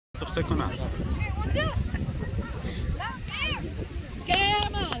of second half.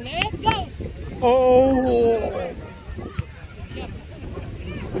 Come on, let's go. Oh!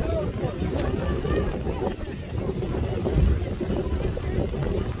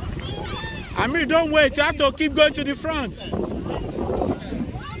 Amir, don't wait. You have to keep going to the front.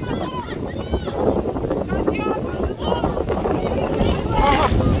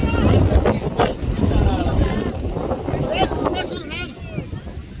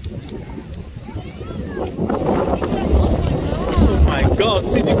 Oh my God,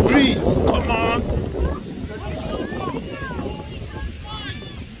 see the breeze. Come on.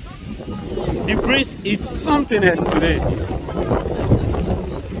 The breeze is something else today.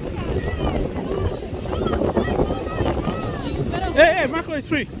 Hey, Marco is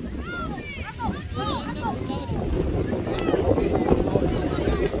free.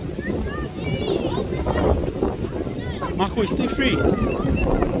 Marco is still free.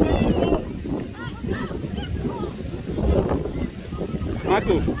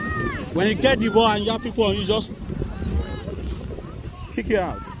 Marco, when you get the ball and you have people on you, just kick it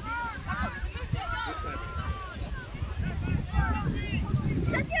out.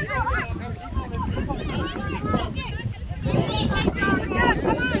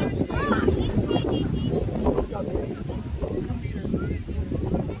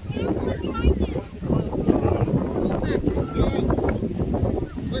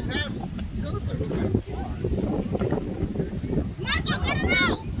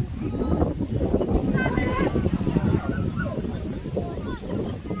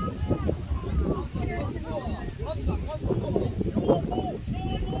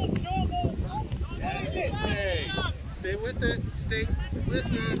 Stay with it. Stay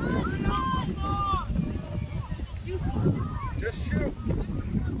with it. Shoot. Just shoot.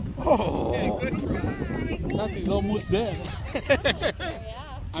 Oh, Yeah, good. that is almost there.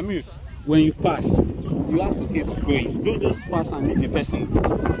 Amir, when you pass, you have to keep going. Don't just pass and hit the person.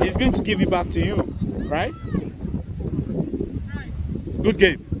 It's going to give it back to you, right? Good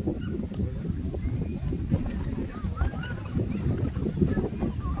game.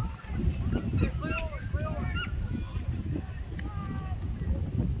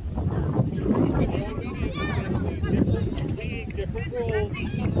 Different rules.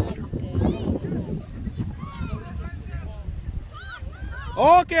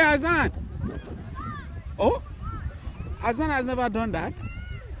 Okay, Azan. Oh, Azan has never done that.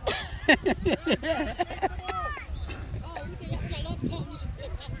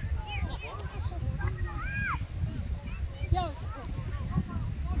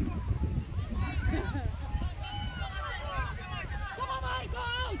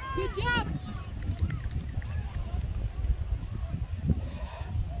 Good job.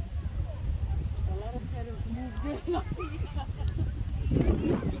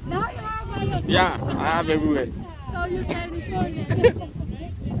 Now you have my Yeah, I have everywhere. So you can record it.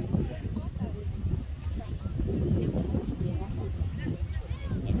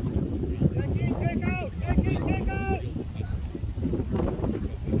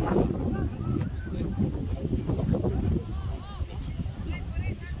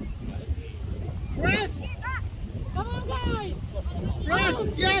 Press! Come on, guys. Press!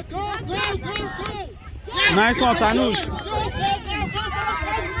 Yeah, go, go, go, go! Yeah. Nice one, Tanush.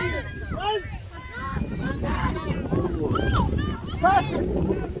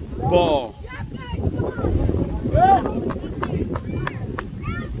 Ball.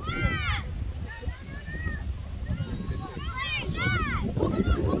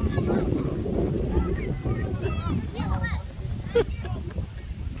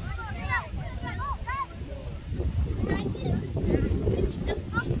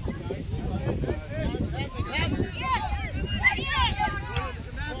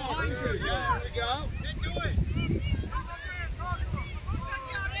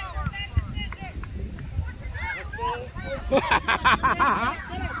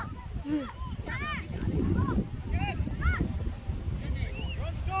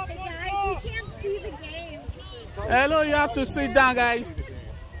 Hello, you have to sit down, guys.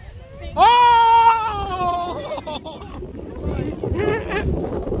 Oh!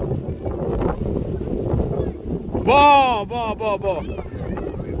 Ball, ball, ball, ball.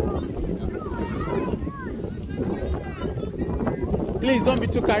 Please don't be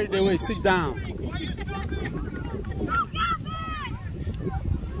too carried away. Sit down.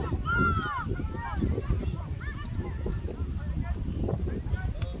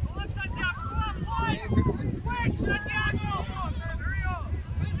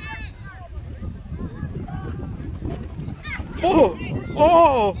 Oh,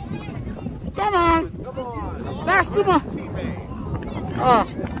 oh, come on. That's too much. Ah.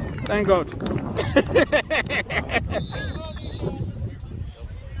 Thank God.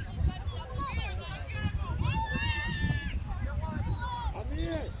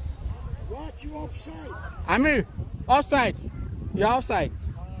 Amir, watch you offside. Amir, offside. You're offside.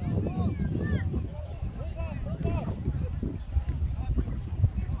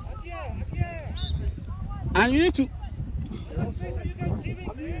 And you need to.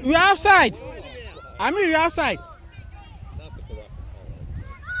 You're outside. Amir, you're outside.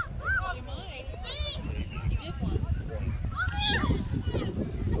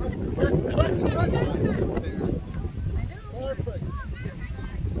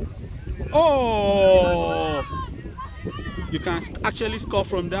 Oh, you can actually score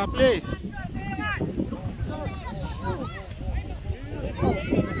from that place.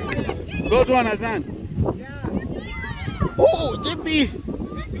 Good one, Azan. Oh, JP.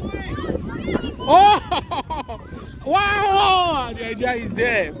 Oh, wow, the idea is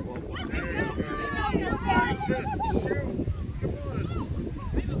there.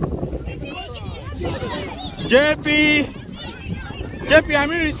 JP,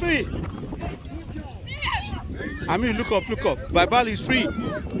 Amir is free. Amir, look up, look up. My ball is free.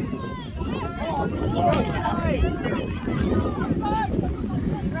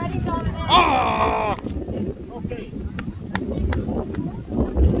 Oh! Okay.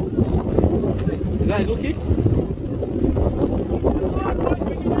 Is that a good kick?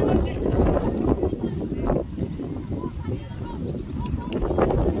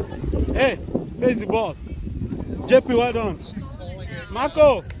 Hey, face the ball. JP, well done.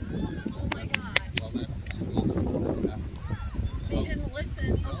 Marco. They didn't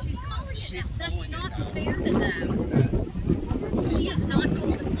listen. Oh, she's calling it now. That's not fair to them. She is not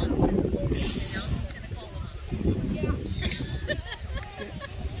going to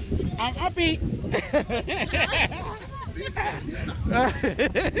I'm happy.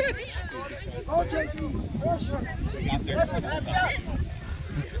 Oh, JP, pressure. Pressure, let's go.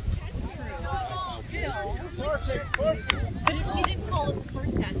 Perfect, perfect. But if she didn't call it the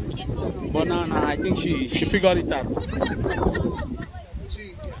first half, you can't call it. But no, I think she figured it out.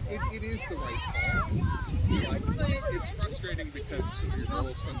 It is the right call. But it's frustrating because two of your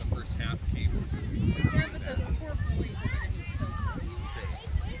goals from the first half came. Yeah, but those poor boys are going to be so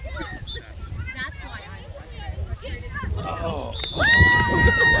frustrated. That's why I'm frustrated. Oh.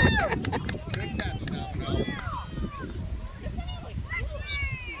 Good catch now, no.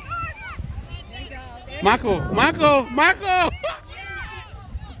 Marco.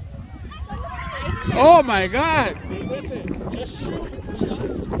 Oh my God. Stay with it. Just shoot.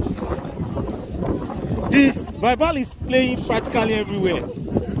 This Vival is playing practically everywhere.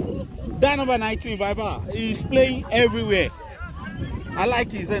 That number 19 Vival is playing everywhere. I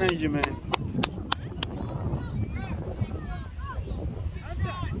like his energy, man.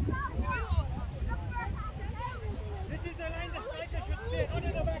 This is the line the striker should stay. Not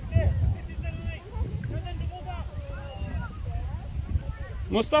in the back there. This is the line. Tell them to move up.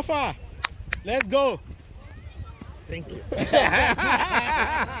 Mustafa, let's go. Thank you.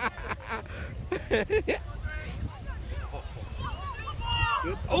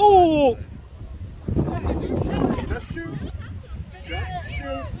 Oh! Just shoot. Just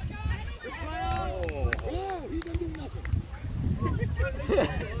shoot. Good play. Oh, he didn't do nothing.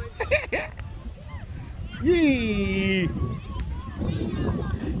 Yee!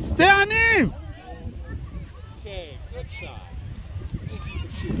 Stay on him! Okay, good shot.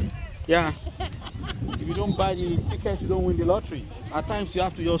 Yeah. If you don't buy the ticket, you don't win the lottery. At times you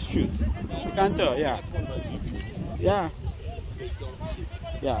have to just shoot. You can't tell, yeah. Yeah.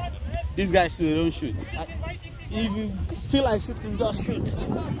 Yeah. These guys too, they don't shoot. If you feel like shooting, just shoot. It's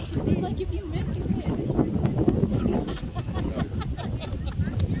like if you miss, you miss.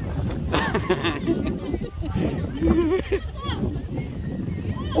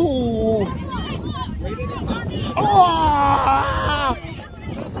 Oh! Oh!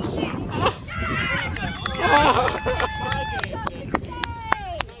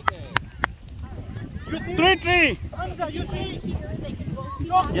 3-3.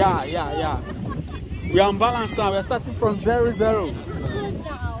 Yeah. We are unbalanced now. We're starting from 0-0. Good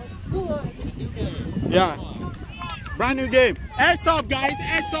now. Good. Yeah. Brand new game. Heads up, guys.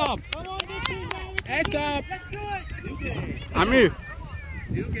 Heads up. Heads up. Amir.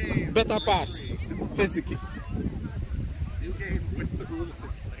 Better pass. Face the kick. New game with the rules in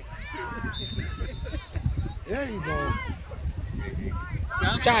place, too. There you go.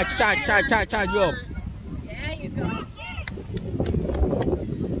 Charge you up. There you go.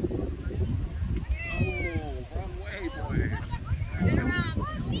 Wrong way, boys. Spin around.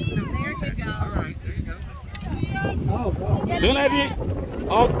 There you go. All right, there you go. Oh, God. Don't let it.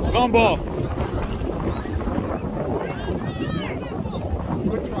 Oh, gumball.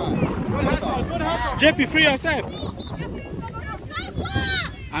 Good try. Good hustle, good hustle. JP, free yourself.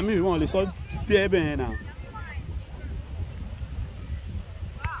 I mean, we want to so stay here now.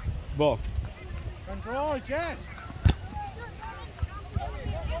 Ball. Control, Jess.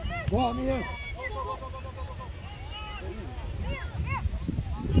 Ball me in.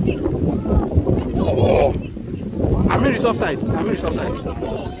 Oh. Amir is offside. Amir is offside. Get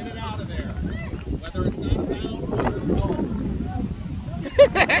it out of there. Whether it's out of bounds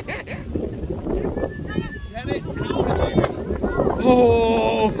or get it out of there.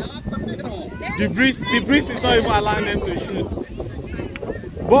 Oh. Not the middle. The breeze is not even allowing them to shoot.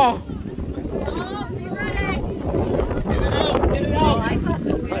 Ball. Oh, be ready. Get it out. Get it Oh, out. I thought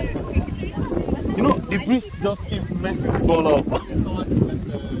the way they were kicking it up. You know, the breeze just keep messing the ball up.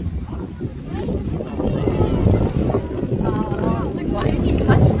 Like, why did you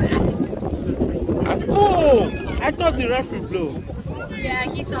touch that? Oh! I thought the referee blew. Yeah,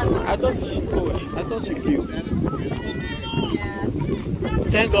 he thought that. I thought she killed. Yeah.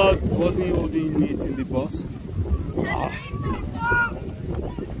 Thank God wasn't holding it in the box. Ah.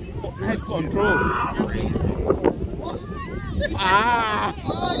 Oh, nice control. Ah!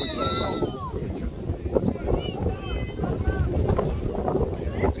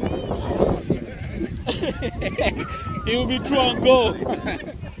 It will be true and go.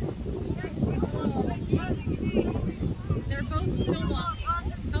 They're both still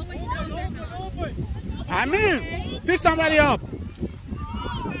walking. Oh, wait, no, they're not. I mean, pick somebody up.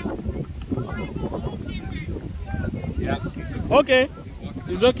 Yeah. Okay.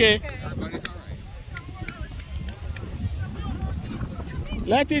 It's okay. Everybody's all right.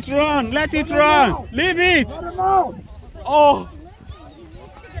 Let it run. Let it run. Leave it. Let him out. Oh.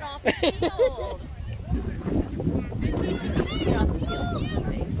 Get off the field. Maybe you need to get off the field.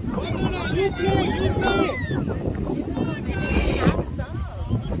 You play, you play. Maybe have subs.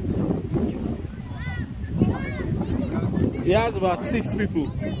 He has about 6 people.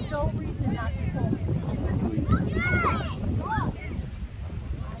 There's no reason not to pull him.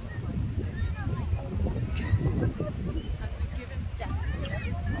 Give him death.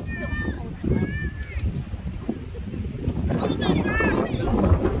 Don't pulls him.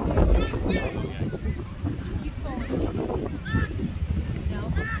 He's pulling. No,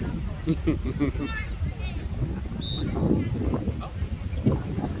 he's not pulling.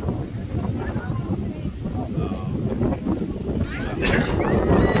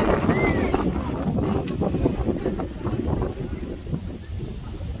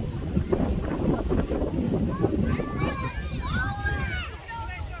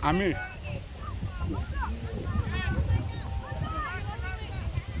 Amir.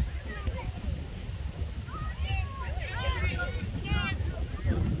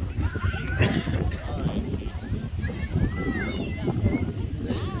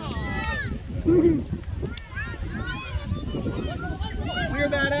 Clear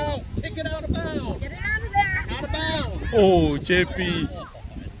that out. Kick it out of bounds. Get it out of there. Out of bounds. Oh, JP.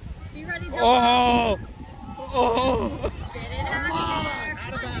 Be ready to Oh. Oh. get it out of there.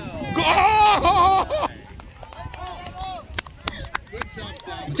 Out of bounds. Go. Good job,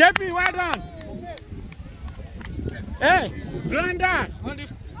 Dad. JP, well done. Hey, grinder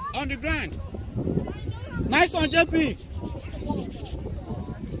on the ground. Nice one, JP.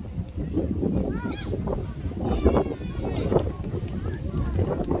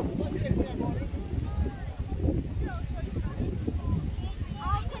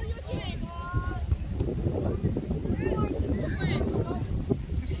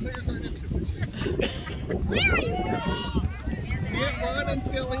 These players aren't in position. Can't run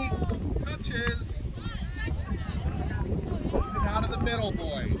until he touches. Get out of the middle,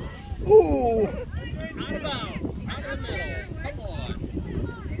 boys. Ooh. Out of bounds. Out of the middle. Come on.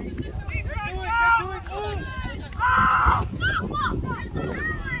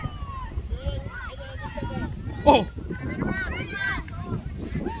 Oh.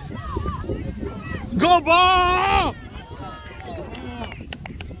 Go ball.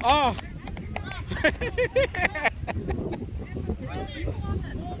 Oh.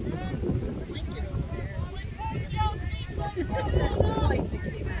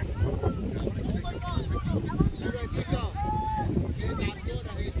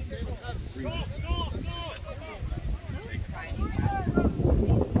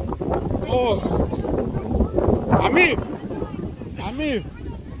 Oh. Amir. Amir.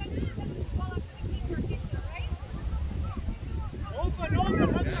 Open,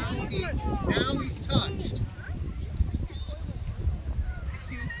 open, Now he's touched.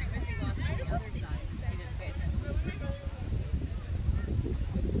 She was too busy walking on the other side. She didn't pay attention.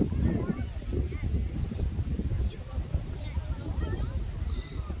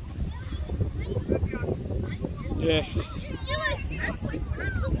 Yeah.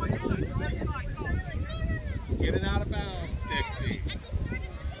 Get it out of bounds, Dixie.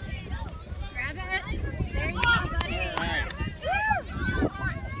 Grab it. There you go, buddy. All right.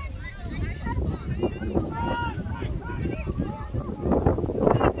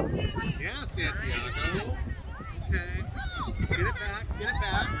 Yeah, Santiago. Okay. Get it back. Get it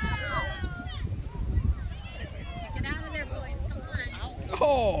back. Get out of there, boys. Come on.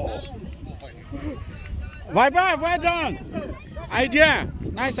 Oh. Viper, well done. Idea.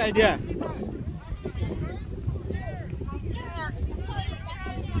 Nice idea.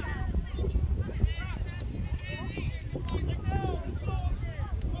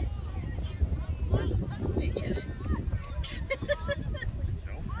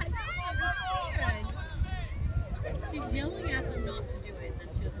 She's yelling at them not to do it, then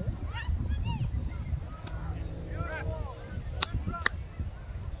she doesn't.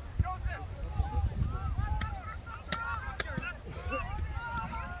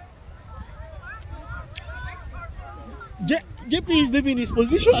 JP is leaving his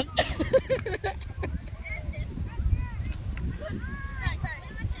position.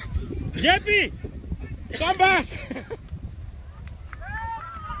 JP, come back.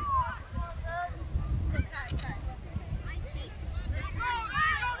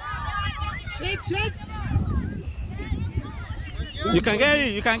 Shake. You can get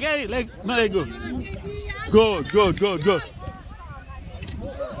it. You can get it. Let go. Good.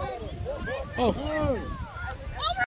 Oh.